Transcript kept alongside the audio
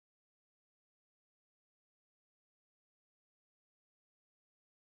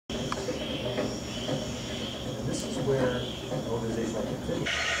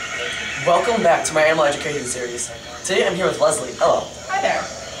Welcome back to my animal education series. Today I'm here with Leslie. Hello. Hi there.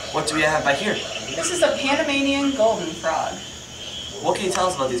 What do we have back here? This is a Panamanian golden frog. What can you tell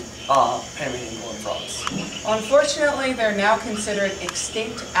us about these Panamanian golden frogs? Unfortunately, they're now considered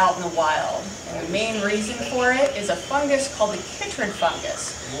extinct out in the wild. And the main reason for it is a fungus called the chytrid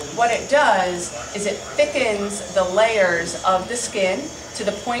fungus. What it does is it thickens the layers of the skin to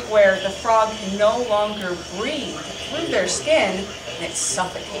the point where the frog can no longer breathe through their skin, and it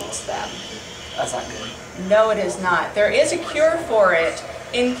suffocates them. That's not good. No, it is not. There is a cure for it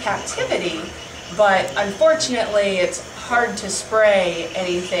in captivity, but unfortunately it's hard to spray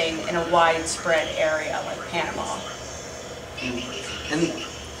anything in a widespread area like Panama. And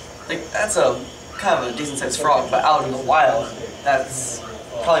like that's a kind of a decent sized frog, but out in the wild, that's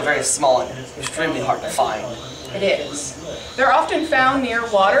probably very small and extremely hard to find. It is. They're often found near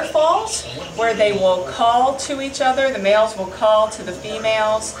waterfalls where they will call to each other. The males will call to the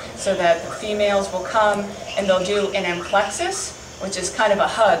females so that the females will come and they'll do an amplexus, which is kind of a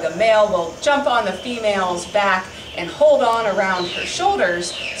hug. A male will jump on the female's back and hold on around her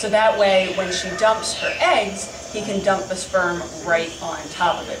shoulders so that way when she dumps her eggs, he can dump the sperm right on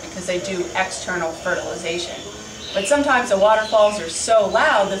top of it because they do external fertilization. But sometimes the waterfalls are so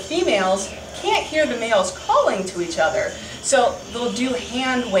loud, the females can't hear the males calling to each other. So they'll do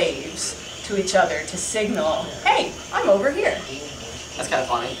hand waves to each other to signal, hey, I'm over here. That's kind of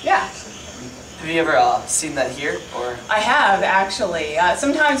funny. Yeah. Have you ever seen that here? Or I have, actually.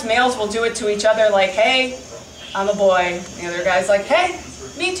 Sometimes males will do it to each other like, hey, I'm a boy. The other guy's like, hey,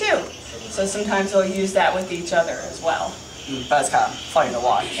 me too. So sometimes they'll use that with each other as well. That's kind of funny to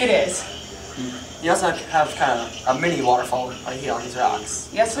watch. It is. You also have kind of a mini waterfall right here on these rocks.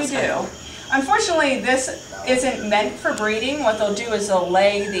 Yes, we do. Unfortunately, this isn't meant for breeding. What they'll do is they'll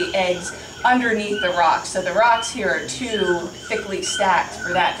lay the eggs underneath the rocks. So the rocks here are too thickly stacked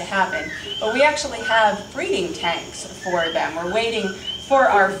for that to happen. But we actually have breeding tanks for them. We're waiting for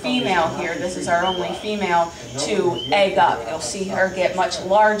our female here, this is our only female, to egg up. You'll see her get much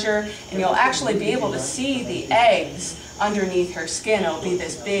larger and you'll actually be able to see the eggs underneath her skin. It'll be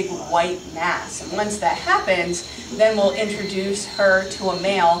this big white mass. And once that happens, then we'll introduce her to a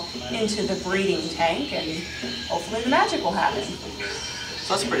male into the breeding tank and hopefully the magic will happen.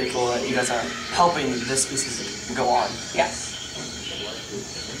 So that's pretty cool that you guys are helping this species go on. Yes.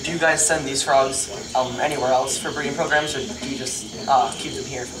 Do you guys send these frogs anywhere else for breeding programs, or do you just keep them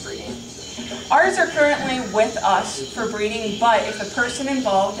here for breeding? Ours are currently with us for breeding, but if a person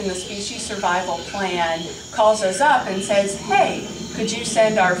involved in the species survival plan calls us up and says, hey, could you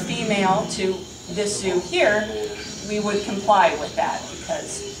send our female to this zoo here, we would comply with that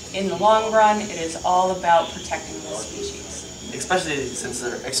because in the long run it is all about protecting the species. Especially since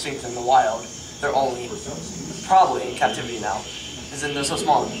they're extinct in the wild, they're only probably in captivity now. Because they're so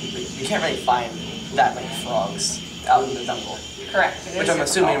small, you can't really find that many frogs out in the jungle. Correct. Which I'm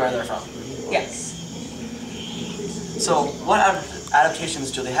assuming where they're from. Yes. So what adaptations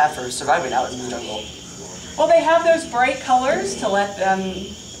do they have for surviving out in the jungle? Well, they have those bright colors to let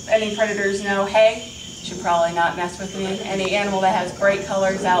any predators know, hey, you should probably not mess with me. Any animal that has bright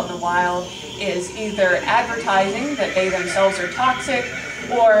colors out in the wild is either advertising that they themselves are toxic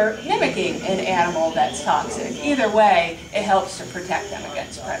or mimicking an animal that's toxic. Either way, it helps to protect them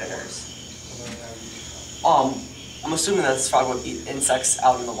against predators. I'm assuming that this frog would eat insects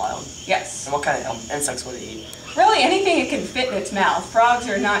out in the wild. Yes. And what kind of insects would it eat? Really, anything it can fit in its mouth. Frogs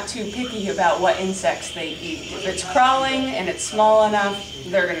are not too picky about what insects they eat. If it's crawling and it's small enough,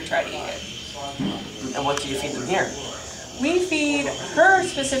 they're going to try to eat it. And what do you feed them here? We feed her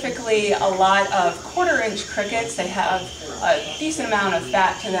specifically a lot of quarter-inch crickets. They have a decent amount of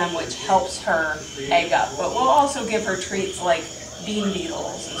fat to them, which helps her egg up. But we'll also give her treats like bean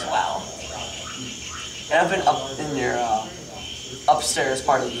beetles as well. And I've been up in your upstairs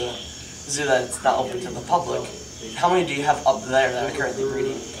part of the zoo that's not open to the public. How many do you have up there that are currently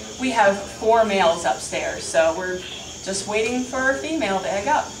breeding? We have 4 males upstairs, so we're just waiting for a female to egg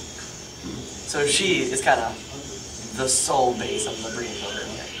up. So she is kind of the sole base of the breeding program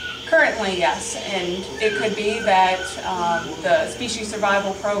here. Currently, yes, and it could be that the species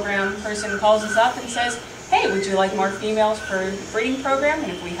survival program person calls us up and says, hey, would you like more females for the breeding program?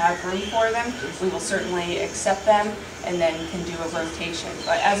 And if we have room for them, we will certainly accept them and then can do a rotation.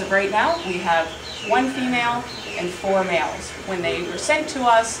 But as of right now, we have 1 female and 4 males. When they were sent to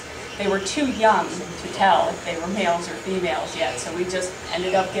us, they were too young to tell if they were males or females yet, so we just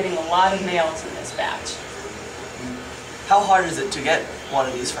ended up getting a lot of males in this batch. How hard is it to get one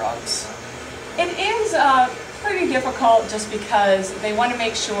of these frogs? It is pretty difficult just because they want to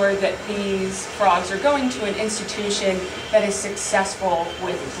make sure that these frogs are going to an institution that is successful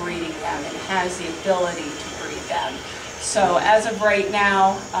with breeding them and has the ability to breed them. So as of right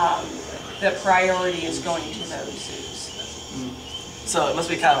now, the priority is going to those zoos. So it must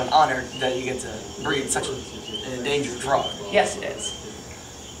be kind of an honor that you get to breed such an endangered frog. Yes, it is.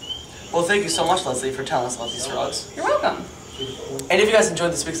 Well, thank you so much, Leslie, for telling us about these frogs. You're welcome. And if you guys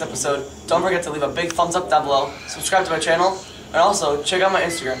enjoyed this week's episode, don't forget to leave a big thumbs up down below, subscribe to my channel, and also check out my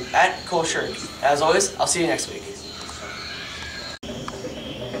Instagram, @CoolShirt. As always, I'll see you next week.